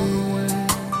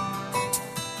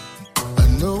 I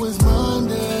know it's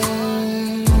Monday,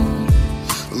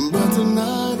 but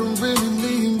tonight I'm really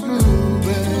needing you,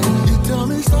 babe. You tell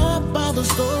me stop by the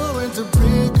store and to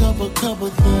pick up a couple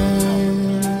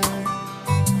things.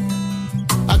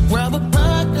 I grab a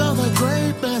pack of the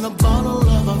grape and a bottle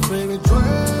of our favorite drink.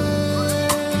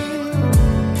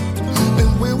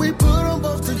 And when we put them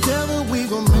both together, we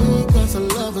gon' make us a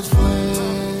lover's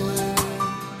flame.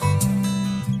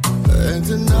 And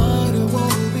tonight it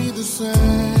won't be the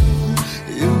same.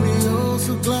 You'll be oh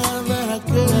so glad that I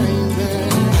came there.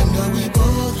 I know we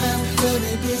both have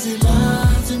very busy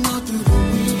lives, and all through the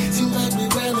week seems like we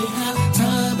rarely have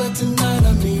time. But tonight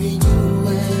I'm needing you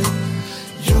and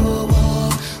your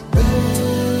warm bed.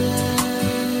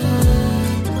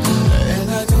 And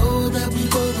I know that we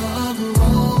both are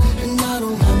grown, and I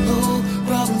don't have no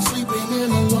problem sleeping in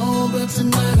alone. But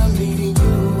tonight I'm needing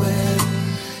you and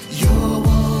your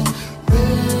warm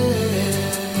bed.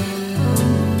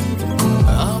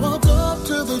 I walk up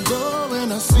to the door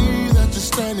and I see that you're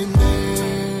standing there.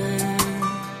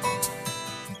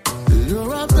 You're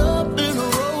wrapped up in a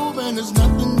robe and there's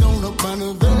nothing on up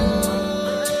under there.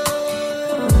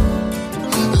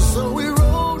 So we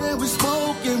roll and we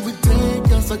smoke and we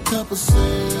take us a couple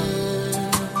sips.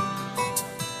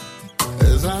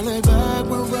 As I lay back,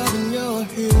 we're rubbing your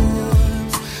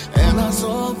hips and I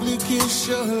softly kiss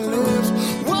your lips.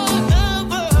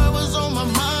 Whatever was on my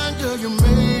mind, girl, you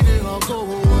made it all go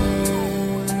away.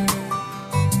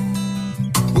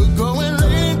 We're going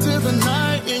into the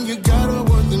night and you gotta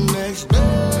work the next day.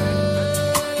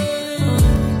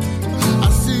 I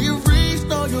see you've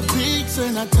reached all your peaks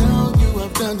and I tell you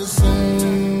I've done the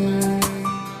same.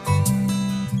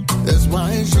 That's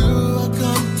why it's you I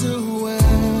come to when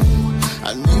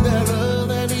I need that love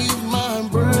that eats my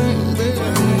brain, baby.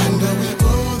 I know we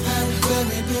both have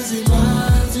very busy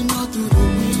lives, and all through the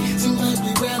week seems like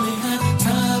we rarely have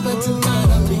time. But tonight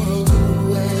I'm needing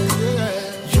you and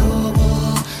your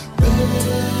warm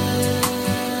bed.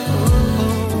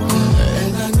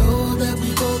 And I know that we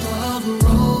both are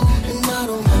grown, and I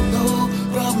don't have no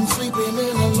problem sleeping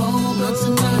in alone. But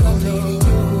tonight I'm needing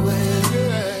you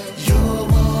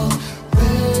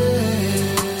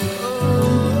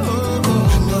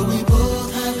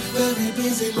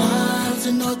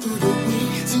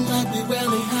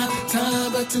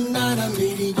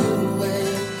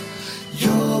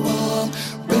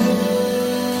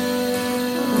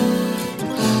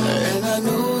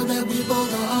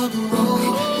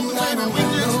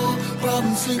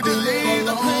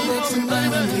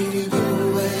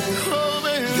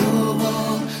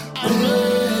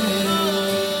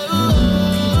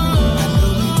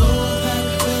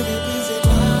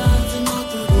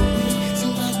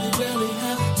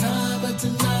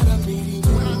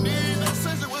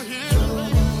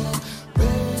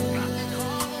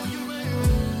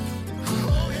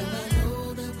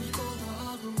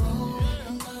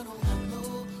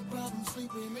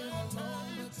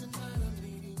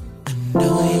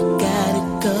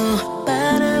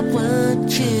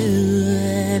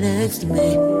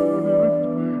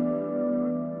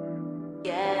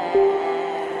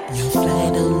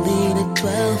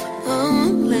 12.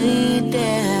 Oh, lay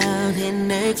down here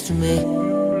next to me.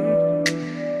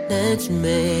 Next to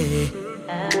me.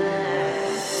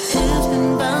 It's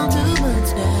been about 2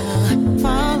 months now.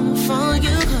 Falling for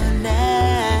you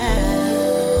now.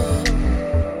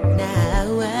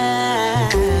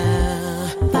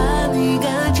 Finally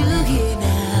got you here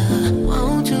now.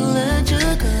 Won't you let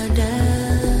your guard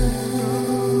down?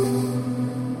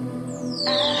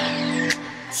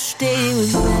 Stay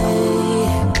with me.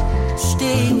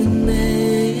 Stay with me.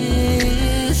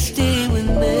 Stay with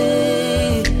me.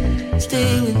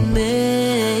 Stay with me.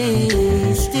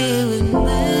 Stay with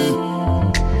me.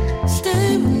 Stay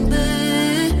with me.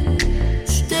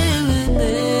 Stay with me.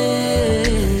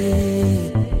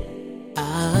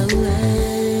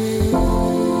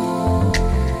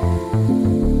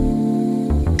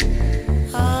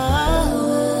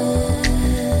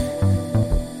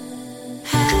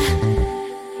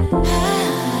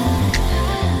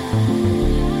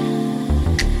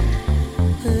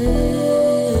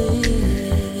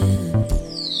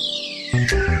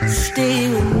 Stay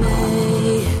with me,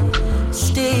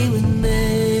 stay with me,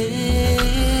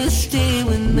 stay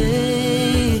with me,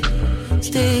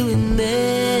 stay with me,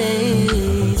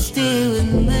 stay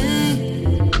with me,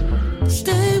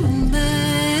 stay with me,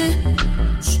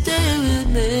 stay with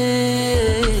me.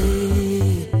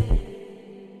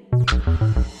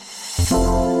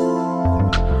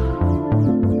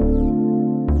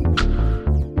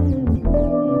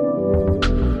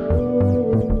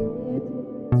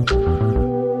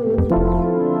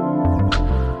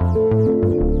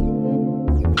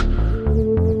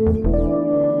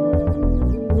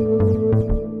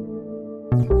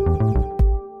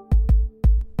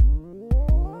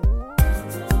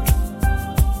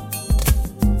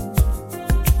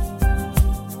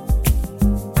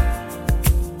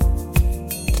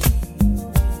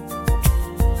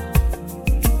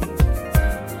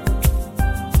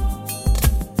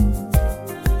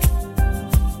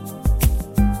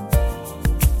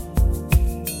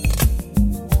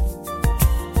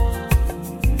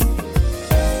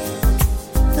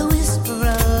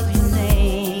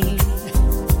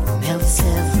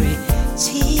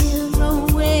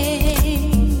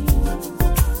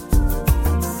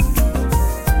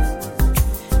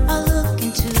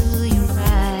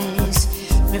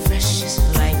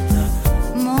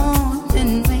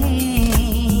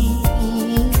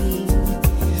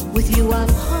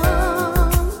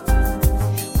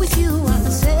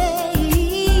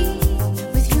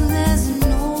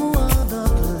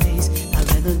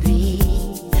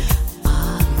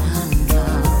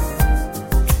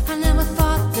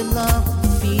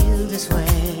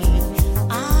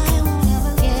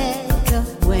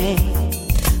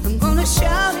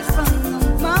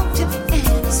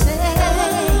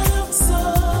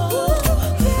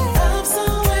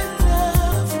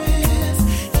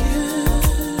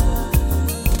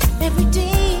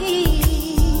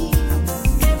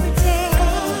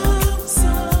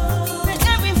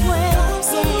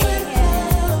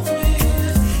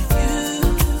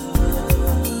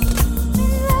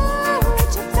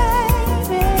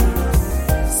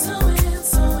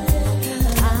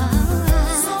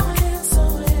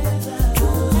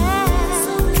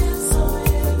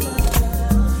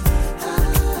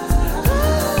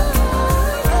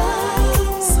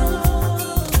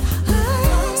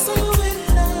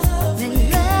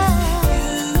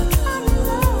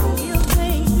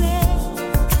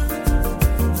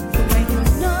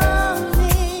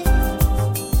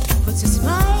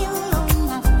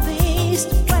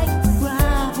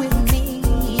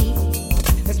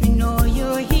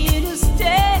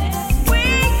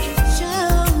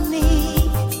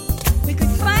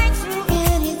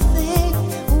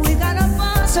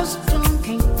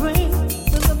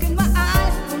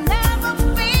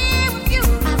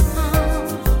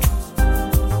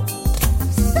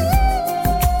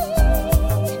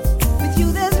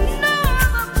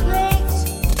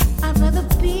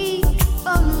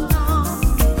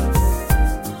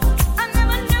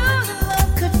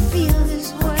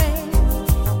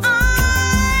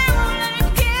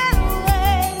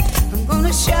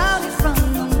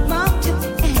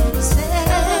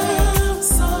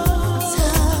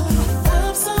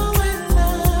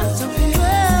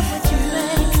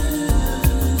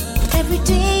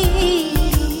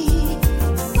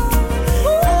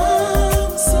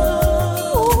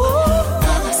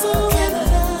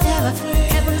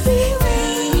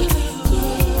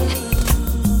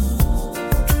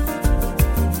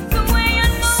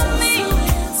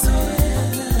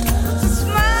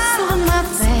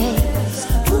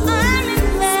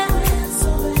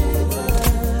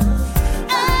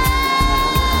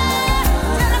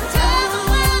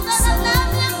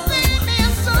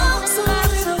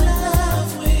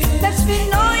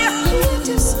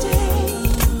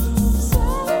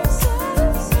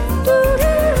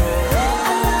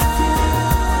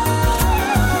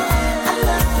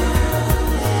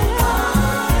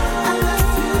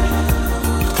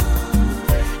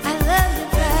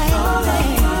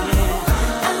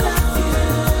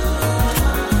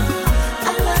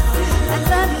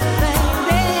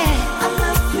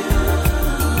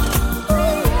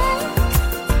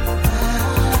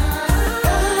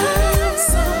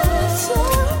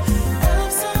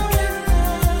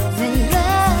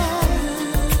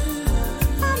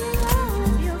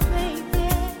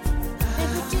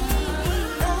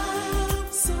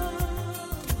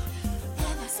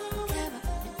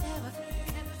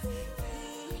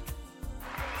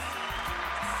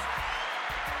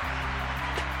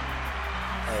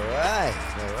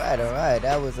 right.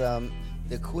 That was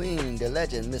the queen, the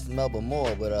legend, Miss Melba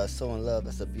Moore with So in Love.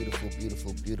 That's a beautiful,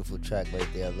 beautiful, beautiful track right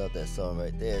there. I love that song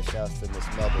right there. Shouts to Miss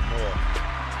Melba Moore.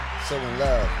 So in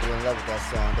Love. We're in love with that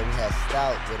song. Then we had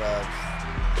Stout with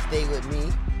Stay With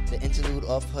Me. The interlude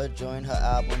off her joined her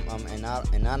album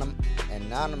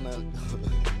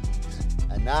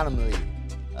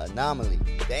Anomaly.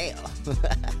 Damn.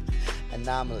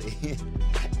 Anomaly.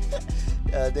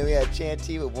 Then we had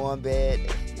Chanty with Warm Bed.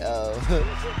 That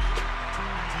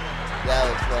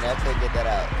was funny. I couldn't get that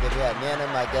out. Then we had Nana,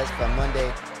 my guest from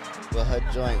Monday, with her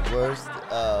joint Worst.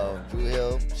 Drew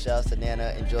Hill. Shouts to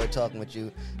Nana. Enjoyed talking with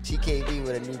you. TKB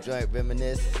with a new joint,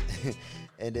 Reminisce.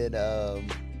 And then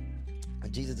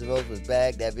Jesus the Rose was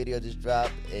back. That video just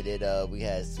dropped. And then we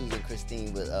had Susan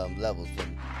Christine with Levels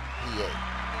from PA.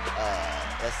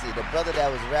 Let's see. The brother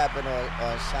that was rapping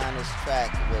on China's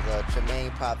track was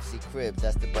Tremaine Prophecy Cribs.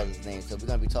 That's the brother's name. So we're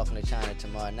going to be talking to China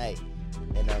tomorrow night.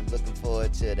 And I'm looking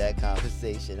forward to that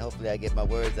conversation. Hopefully I get my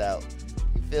words out.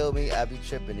 You feel me? I be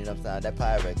tripping, you know what I'm saying?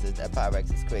 That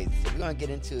Pyrex is crazy. So we're going to get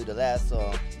into the last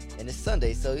song. And it's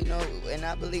Sunday. So, you know, and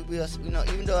I believe we are, you know,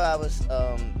 even though I was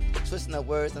twisting up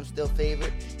words, I'm still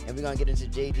Favorite. And we're going to get into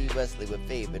J.D. Wesley with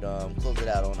Favorite. Close it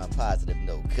out on a positive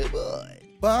note. Good boy.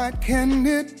 What can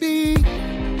it be?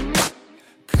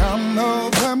 Come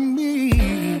over me.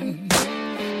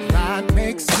 That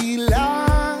makes me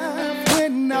laugh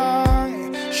when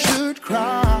I should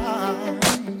cry.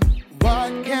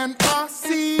 What can I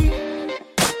see?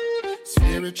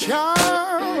 Spiritually,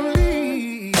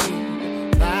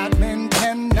 that man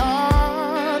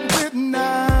cannot with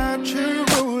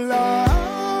natural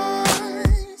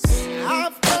eyes.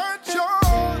 I've got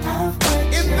joy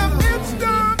in the midst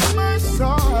of my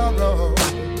sorrow.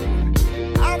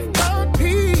 I've got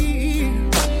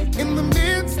peace in the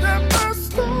midst of my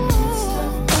storm.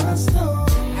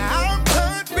 I'm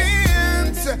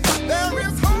convinced there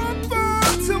is hope for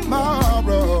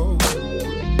tomorrow.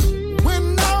 When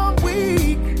I'm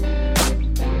weak,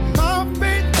 my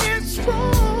faith is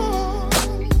strong.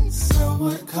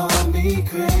 Someone call me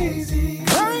crazy.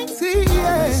 Crazy,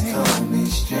 yeah. Others call me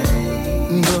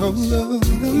strange. No.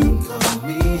 You call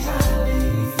me highly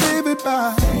favored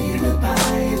by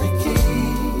the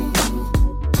king.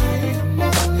 I am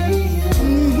only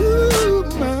you,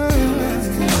 man.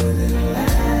 Things that I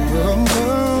have gone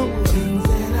through.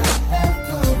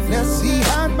 Let's see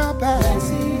how my back.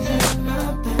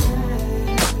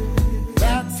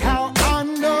 That's how I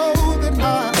know that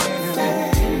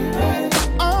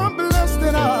I'm blessed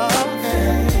that I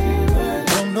am.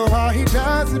 Don't know how he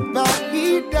does it, but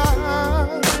he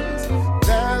does.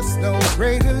 There's no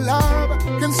greater love.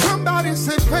 Can somebody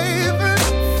say favor?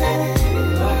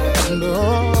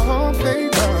 No,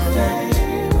 favor.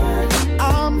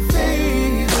 I'm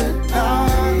favored by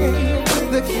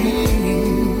the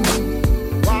King.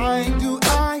 Why do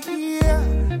I hear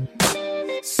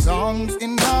songs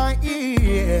in my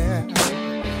ear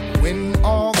when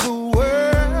all the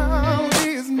world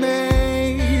is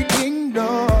making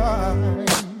noise?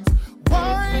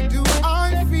 Why do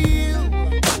I feel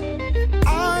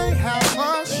I have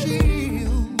a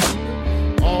shield,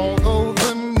 although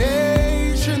the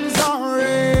nations are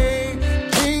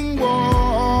raging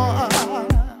war?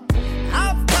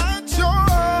 I've got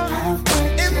joy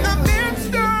in the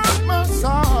midst of my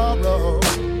sorrow.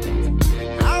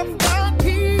 I've got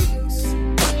peace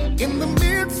in the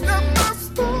midst of my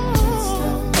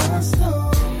storm.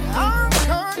 I'm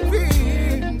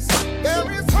convinced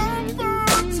there is hope for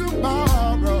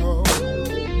tomorrow.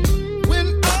 When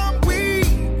I'm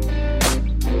weak,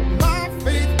 my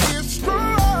faith is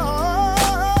strong.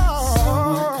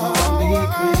 Someone call me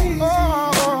crazy.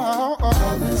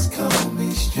 Others call me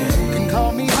strange. You can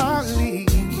call me highly. You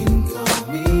can call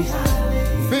me highly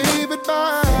favored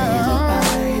by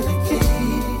the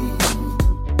King.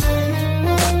 I am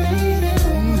only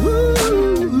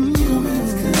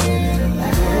humans couldn't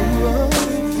allow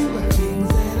things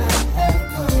that I have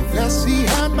gone through. Let's see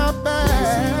how my back.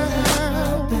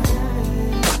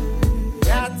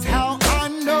 That's how I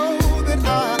know that I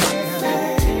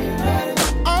am.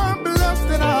 I'm blessed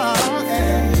that I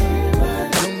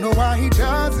am. Don't know why he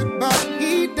does it, but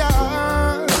he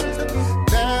does.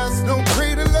 There's no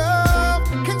greater love.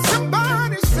 Can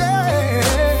somebody say,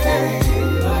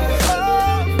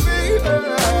 oh, baby,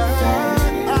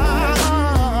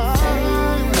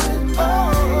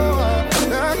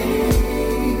 the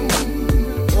King.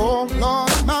 Oh,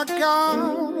 Lord, my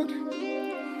God,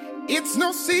 it's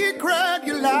no secret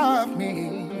you love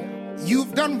me.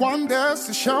 You've done wonders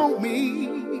to show me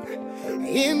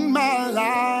in my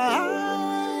life.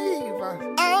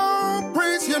 I'll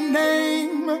praise your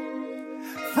name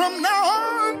From now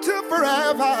on to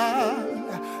forever,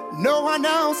 no one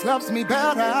else loves me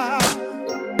better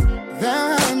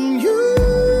than you.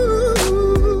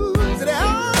 Said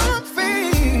I'm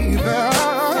fever.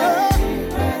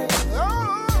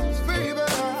 Oh, fever.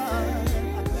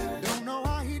 Don't know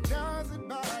how he does it,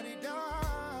 but he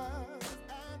does.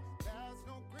 And there's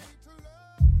no greater love.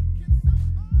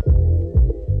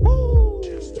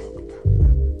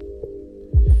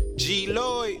 G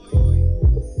Lloyd,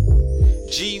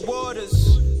 G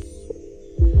Waters,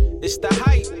 it's the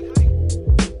hype.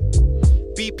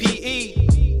 BPE,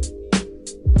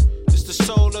 it's the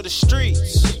soul of the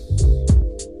streets.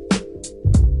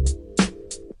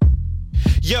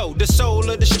 Yo, the soul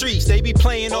of the streets, they be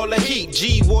playing all the heat.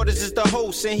 G Waters is the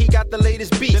host and he got the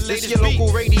latest beats. This your local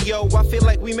radio, I feel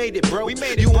like we made it, bro.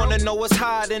 You wanna know what's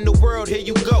hot in the world, here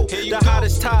you go. The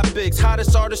hottest topics,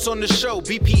 hottest artists on the show.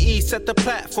 BPE set the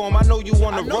platform, I know you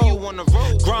wanna roll.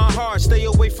 Grind hard, stay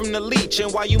away from the leech.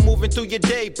 And while you moving through your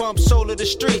day, bump soul of the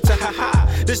streets.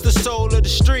 This the soul of the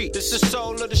street. This the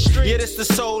soul of the street. Yeah, this the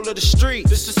soul of the street.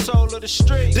 This the soul of the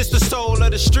street. This the soul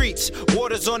of the streets.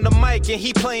 Waters on the mic and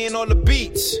he playing all the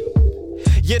beats.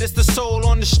 Yeah, this the soul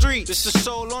on the street. This the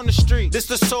soul on the street. This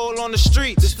the soul on the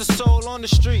street. This the soul on the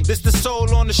street. This the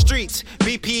soul on the streets.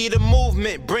 BP the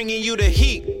movement, bringing you the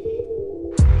heat.